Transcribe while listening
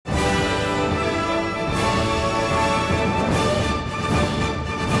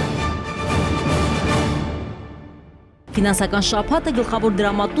Ֆինանսական շաբաթը գլխավոր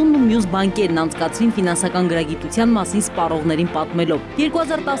դրամատունն ու մյուս բանկերն անցկացրին ֆինանսական գրագիտության մասին սպառողներին պատմելով։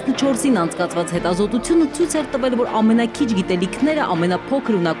 2014-ին անցկացված հետազոտությունը ցույց էր տվել, որ ամենակիչ գիտելիքները,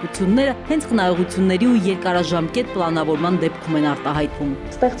 ամենափոքր ունակությունները հենց խնայողությունների ու երկարաժամկետ պլանավորման դեպքում են արտահայտվում։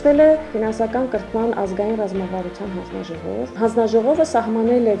 Ստեղծվել է ֆինանսական կրթման ազգային ռազմավարության հանձնաժողով։ Հանձնաժողովը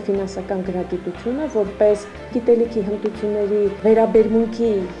սահմանել է ֆինանսական գրագիտությունը որպես գիտելիքի հմտությունների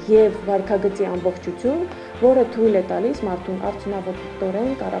վերաբերմունքի եւ վարքագծի ամբողջություն, որը թույլ է տալիս մարդուն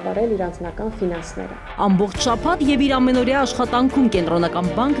արդյունավետորեն կառավարել իր անձնական ֆինանսները։ Ամբողջ շաբաթ եւ իր ամենօրյա աշխատանքում Կենտրոնական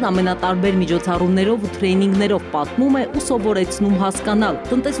բանկն ամենատարբեր միջոցառումներով ու տրեյնինգներով պատմում է ու սովորեցնում հասկանալ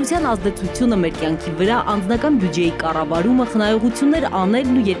տնտեսության ազդեցությունը մեր կյանքի վրա, անձնական բյուջեի կառավարումը, խնայողություններ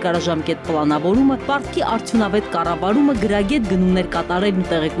անելն ու երկարաժամկետ պլանավորումը, պարտքի արդյունավետ կառավարումը, գրագետ գնումներ կատարելն ու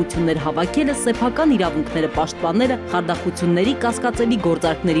տեղեկություններ հավաքելը, սեփական իրավունքները պաշտպանելը, խարդախությունների կասկածելի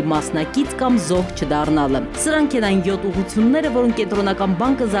գործարքների մասնակից կամ զոհ չդառնալը։ Սրանք են այն 7 ուղղությունները, որոնք Կենտրոնական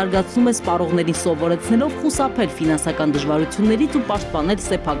բանկը զարգացնում է սպառողներին սովորեցնելով խուսափել ֆինանսական դժվարություններից ու պաշտպանել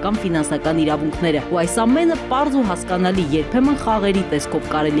սեփական ֆինանսական իրավունքները։ Ու այս ամենը պարզ ու հասկանալի, երբեմն խաղերի տեսքով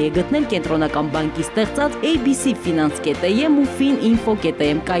կարելի է գտնել Կենտրոնական բանկի ստեղծած abcfinance.am ու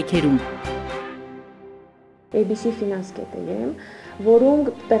fininfo.am կայքերում։ abcfinance.am, որոնք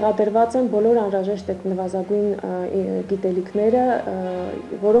տեղադրված են բոլոր անհրաժեշտ նվազագույն գիտելիքները,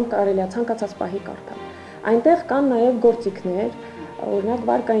 որոնք կարելի է ցանկացած պահի կարդալ։ Այնտեղ կան նաև գործիքներ, օրինակ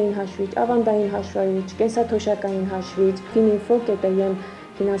վարկային հաշվիչ, ավանդային հաշվարկիչ, կենսաթոշակային հաշվիչ, fininfo.am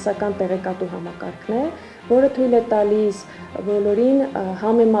ֆինանսական տեղեկատու համակարգն է, որը թույլ է տալիս բոլորին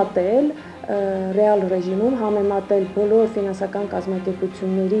համեմատել ռեալ ռեժիմում, համեմատել բոլոր ֆինանսական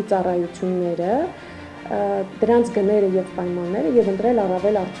կազմակերպությունների ծառայությունները, դրանց գները եւ պայմանները եւ ընտրել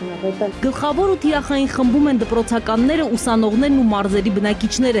առավել արդյունավետը։ Գլխավոր ու թիրախային խմբում են դպրոցականները, ուսանողներն ու մարզերի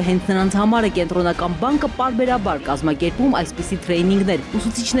բնակիչները, հենց նրանց համար է Կենտրոնական բանկը պարբերաբար կազմակերպում այսպիսի տրեյնինգներ,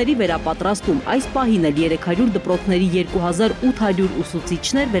 ուսուցիչների վերապատրաստում։ Այս պահին էլ 300 դպրոցների 2800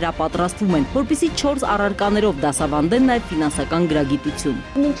 ուսուցիչներ վերապատրաստվում են, որպեսզի 4 առարկաներով դասավանդեն նաև ֆինանսական գրագիտություն։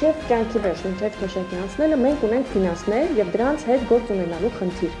 Մինչև կյանքի վերջ, մինչև թոշակի անցնելը մենք ունենք ֆինանսներ եւ դրանց հետ գործ ունենալու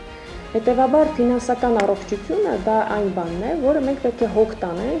խնդիր։ Հետևաբար ֆինանսական առողջությունը դա այն բանն է, որը մենք պետք է հոգ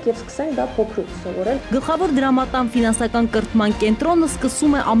տանենք եւ սկսենք դա փոքրուց սովորել։ Գլխավոր դրամատան ֆինանսական կրթման կենտրոնը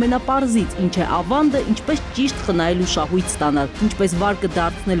սկսում է ամենապարզից, ինչ է ավանդը, ինչպես ճիշտ խնայել ու շահույթ ստանալ, ինչպես վարկը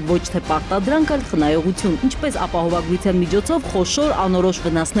դարձնել ոչ թե պարտադրանք, այլ խնայողություն, ինչպես ապահովագրության միջոցով խոշոր անորոշ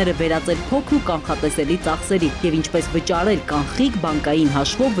վնասները վերածել փոքր ու կանխատեսելի ծախսերի եւ ինչպես վճարել կանխիկ բանկային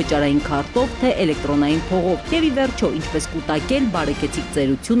հաշվով, վճարային քարտով, թե էլեկտրոնային փողով եւ ի վերջո ինչպես կուտակել բարեկեցիկ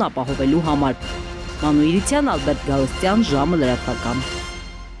ծերություն ապահովելու համար։ Մանուիրության, Ալբերտ Գալստյան, ժամը լրատվական։